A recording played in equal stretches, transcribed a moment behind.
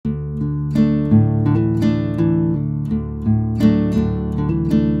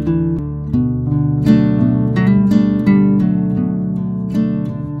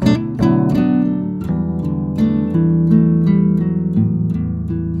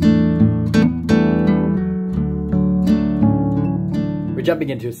We're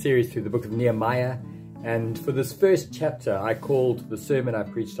jumping into a series through the book of Nehemiah, and for this first chapter I called the sermon I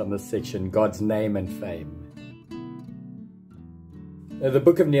preached on this section, God's Name and Fame. Now, the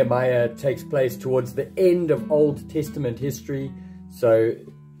book of Nehemiah takes place towards the end of Old Testament history, so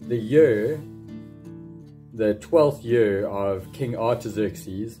the 12th year of King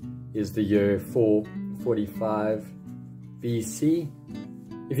Artaxerxes is the year 445 BC.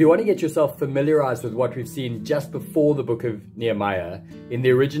 If you want to get yourself familiarized with what we've seen just before the book of Nehemiah, in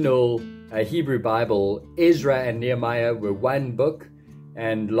the original Hebrew Bible, Ezra and Nehemiah were one book,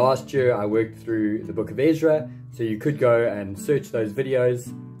 and last year I worked through the book of Ezra, so you could go and search those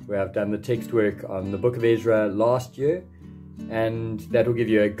videos where I've done the text work on the book of Ezra last year, and that will give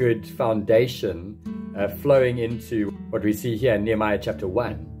you a good foundation flowing into what we see here in Nehemiah chapter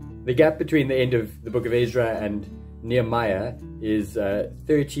 1. The gap between the end of the book of Ezra and Nehemiah is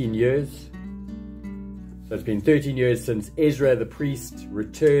 13 years. So it's been 13 years since Ezra the priest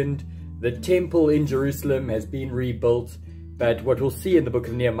returned. The temple in Jerusalem has been rebuilt, but what we'll see in the book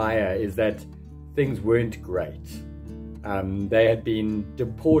of Nehemiah is that things weren't great. They had been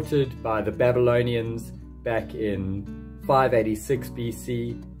deported by the Babylonians back in 586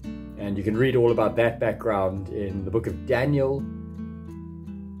 BC, and you can read all about that background in the book of Daniel.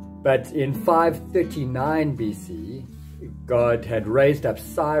 But in 539 BC, God had raised up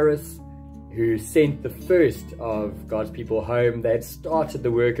Cyrus, who sent the first of God's people home. They had started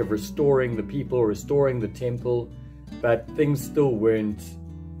the work of restoring the people, restoring the temple, but things still weren't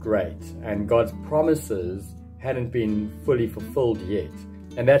great, and God's promises hadn't been fully fulfilled yet.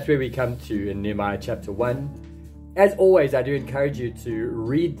 And that's where we come to in Nehemiah chapter 1. As always, I do encourage you to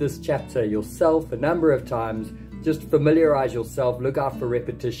read this chapter yourself a number of times. Just familiarize yourself, look out for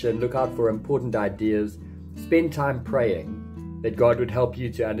repetition, look out for important ideas, spend time praying that God would help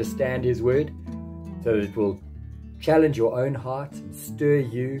you to understand His word so that it will challenge your own heart and stir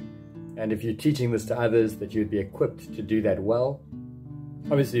you, and if you're teaching this to others, that you'd be equipped to do that well.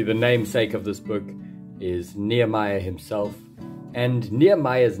 Obviously, the namesake of this book is Nehemiah himself, and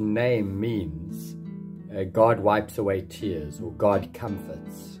Nehemiah's name means God wipes away tears, or God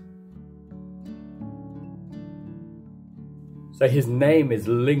comforts. So his name is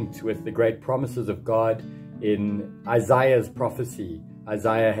linked with the great promises of God in Isaiah's prophecy.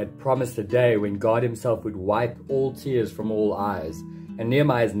 Isaiah had promised a day when God himself would wipe all tears from all eyes. And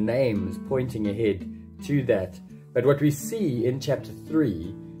Nehemiah's name is pointing ahead to that. But what we see in chapter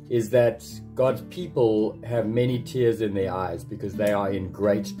 3 is that God's people have many tears in their eyes because they are in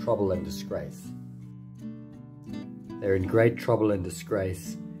great trouble and disgrace. They're in great trouble and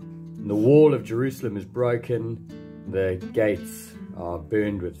disgrace. And the wall of Jerusalem is broken. The gates are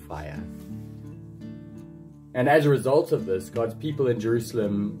burned with fire. And as a result of this, God's people in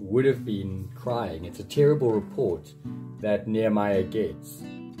Jerusalem would have been crying. It's a terrible report that Nehemiah gets.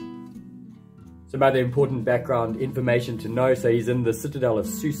 Some other important background information to know. So he's in the citadel of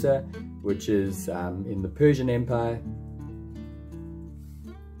Susa, which is in the Persian Empire.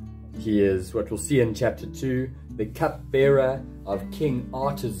 He is, what we'll see in chapter 2, the cupbearer of King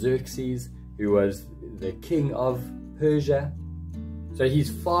Artaxerxes, who was the king of Persia. So he's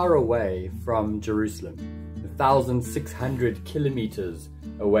far away from Jerusalem, 1,600 kilometers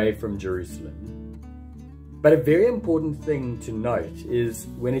away from Jerusalem. But a very important thing to note is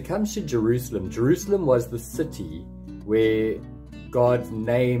when it comes to Jerusalem, Jerusalem was the city where God's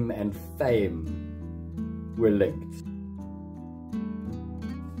name and fame were linked.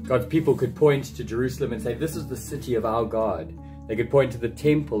 God's people could point to Jerusalem and say, this is the city of our God. They could point to the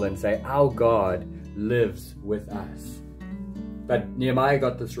temple and say, our God lives with us. But Nehemiah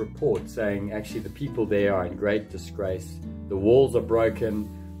got this report saying, actually, the people there are in great disgrace. The walls are broken.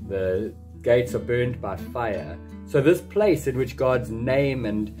 The gates are burned by fire. So this place in which God's name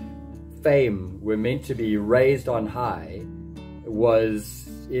and fame were meant to be raised on high was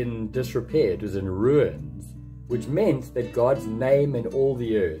in disrepair. It was in ruins, which meant that God's name in all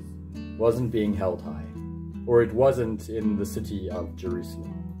the earth wasn't being held high, or it wasn't in the city of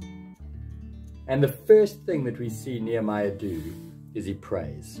Jerusalem. And the first thing that we see Nehemiah do is he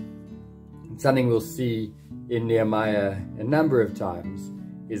prays. And something we'll see in Nehemiah a number of times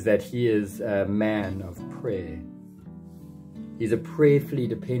is that he is a man of prayer. He's a prayerfully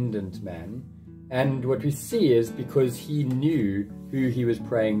dependent man. And what we see is because he knew who he was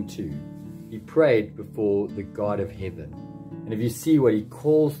praying to. He prayed before the God of heaven. And if you see what he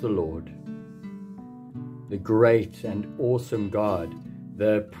calls the Lord, the great and awesome God,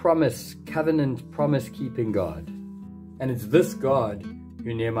 the covenant promise-keeping God. And it's this God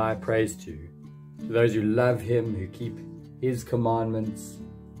who Nehemiah prays to those who love him, who keep his commandments.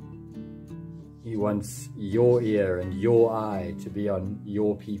 He wants your ear and your eye to be on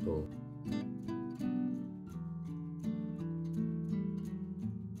your people.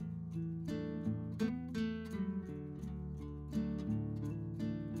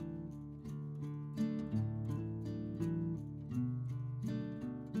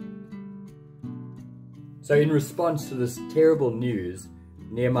 So in response to this terrible news,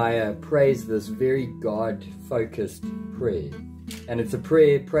 Nehemiah prays this very God-focused prayer. And it's a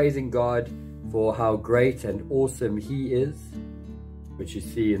prayer praising God for how great and awesome He is, which you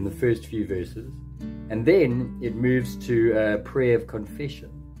see in the first few verses. And then it moves to a prayer of confession,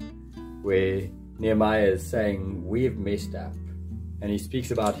 where Nehemiah is saying, we've messed up. And he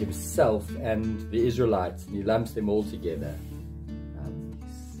speaks about himself and the Israelites, and he lumps them all together.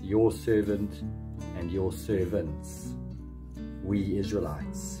 Your servant and your servants, we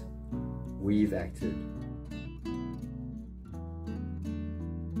Israelites, we've acted.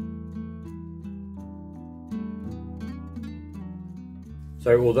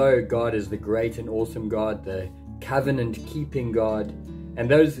 So although God is the great and awesome God, the covenant-keeping God, and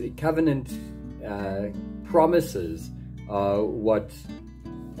those covenant promises are what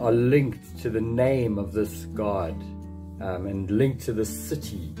are linked to the name of this God, and linked to the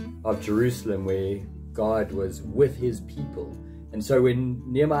city of Jerusalem where God was with his people. And so when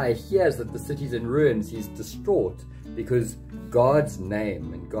Nehemiah hears that the city's in ruins, he's distraught because God's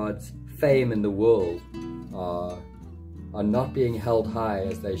name and God's fame in the world are not being held high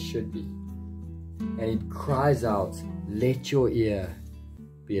as they should be. And he cries out, let your ear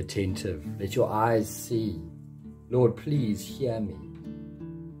be attentive, let your eyes see. Lord, please hear me.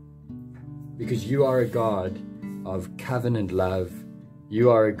 Because you are a God of covenant love. You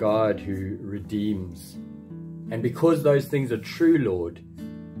are a God who redeems. And because those things are true, Lord,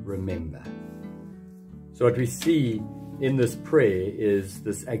 remember. So what we see in this prayer is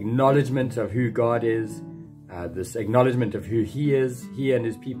this acknowledgement of who God is, this acknowledgement of who He is. He and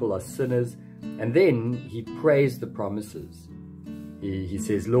His people are sinners. And then he prays the promises. He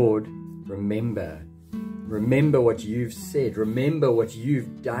says, Lord, remember. Remember what you've said. Remember what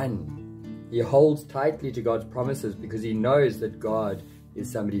you've done. He holds tightly to God's promises because he knows that God is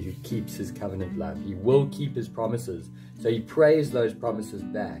somebody who keeps his covenant love. He will keep his promises. So he prays those promises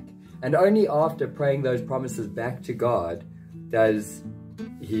back. And only after praying those promises back to God does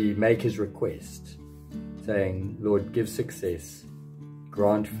he make his request, saying, Lord, give success,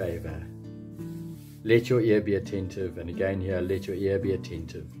 grant favor. Let your ear be attentive. And again here, let your ear be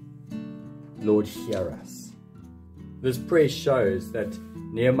attentive. Lord, hear us. This prayer shows that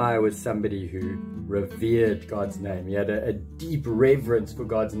Nehemiah was somebody who revered God's name. He had a deep reverence for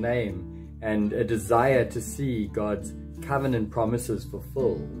God's name and a desire to see God's covenant promises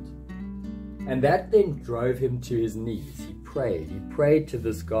fulfilled. And that then drove him to his knees. He prayed to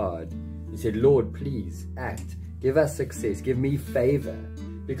this God. He said, Lord, please act. Give us success. Give me favor.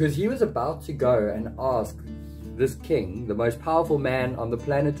 Because he was about to go and ask this king, the most powerful man on the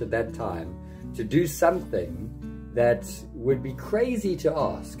planet at that time, to do something that would be crazy to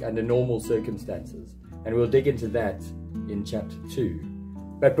ask under normal circumstances. And we'll dig into that in chapter 2.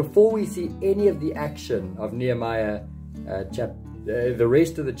 But before we see any of the action of Nehemiah, the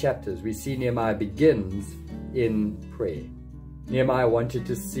rest of the chapters, we see Nehemiah begins in prayer. Nehemiah wanted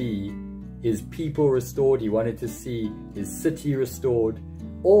to see his people restored. He wanted to see his city restored,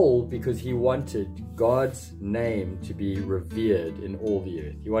 all because he wanted God's name to be revered in all the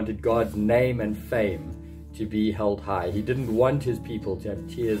earth. He wanted God's name and fame to be held high. He didn't want his people to have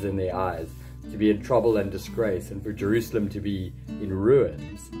tears in their eyes, to be in trouble and disgrace, and for Jerusalem to be in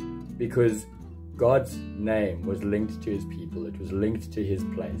ruins, because God's name was linked to his people. It was linked to his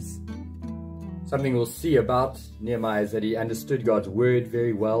place. Something we'll see about Nehemiah is that he understood God's word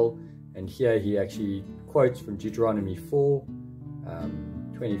very well, and here he actually quotes from Deuteronomy 4,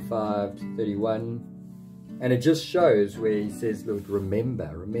 25 to 31, and it just shows where he says, Lord,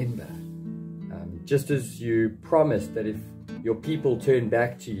 remember. Just as you promised that if your people turn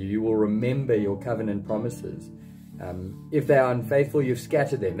back to you, you will remember your covenant promises. If they are unfaithful, you've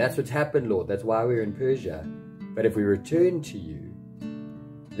scattered them. That's what's happened, Lord. That's why we're in Persia. But if we return to you,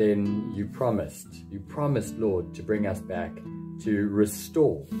 then you promised, Lord, to bring us back, to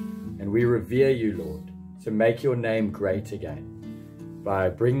restore. And we revere you, Lord, to make your name great again by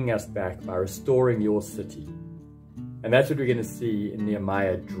bringing us back, by restoring your city. And that's what we're going to see in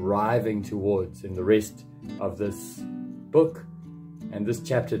Nehemiah driving towards in the rest of this book. And this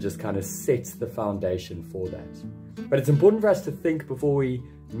chapter just kind of sets the foundation for that. But it's important for us to think before we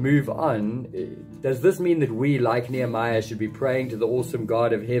move on, does this mean that we, like Nehemiah, should be praying to the awesome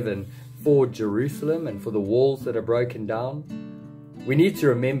God of heaven for Jerusalem and for the walls that are broken down? we need to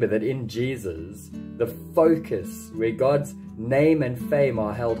remember that in Jesus, the focus where God's name and fame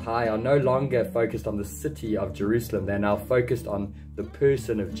are held high are no longer focused on the city of Jerusalem. They're now focused on the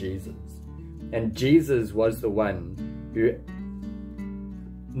person of Jesus. And Jesus was the one who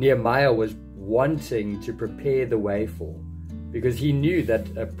Nehemiah was wanting to prepare the way for, because he knew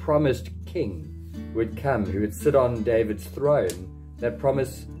that a promised king would come who would sit on David's throne. That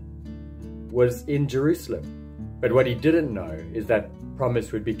promise was in Jerusalem. But what he didn't know is that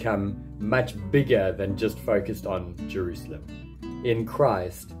promise would become much bigger than just focused on Jerusalem. In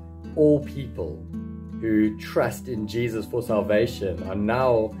Christ, all people who trust in Jesus for salvation are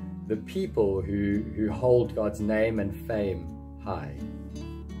now the people who hold God's name and fame high.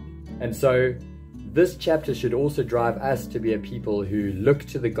 And so this chapter should also drive us to be a people who look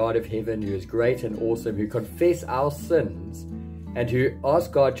to the God of heaven, who is great and awesome, who confess our sins, and who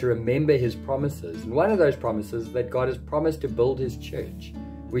ask God to remember his promises. And one of those promises is that God has promised to build his church.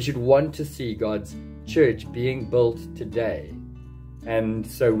 We should want to see God's church being built today. And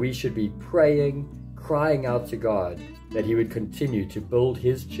so we should be praying, crying out to God that he would continue to build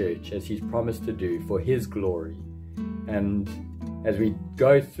his church as he's promised to do for his glory. And as we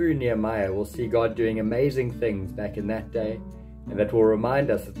go through Nehemiah, we'll see God doing amazing things back in that day, and that will remind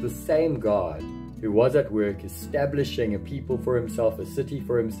us that the same God who was at work establishing a people for himself, a city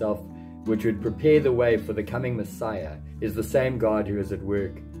for himself, which would prepare the way for the coming Messiah, is the same God who is at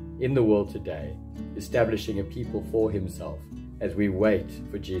work in the world today, establishing a people for himself as we wait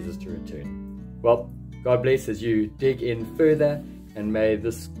for Jesus to return. Well, God bless as you dig in further, and may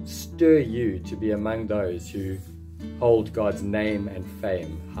this stir you to be among those who hold God's name and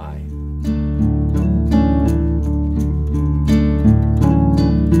fame high.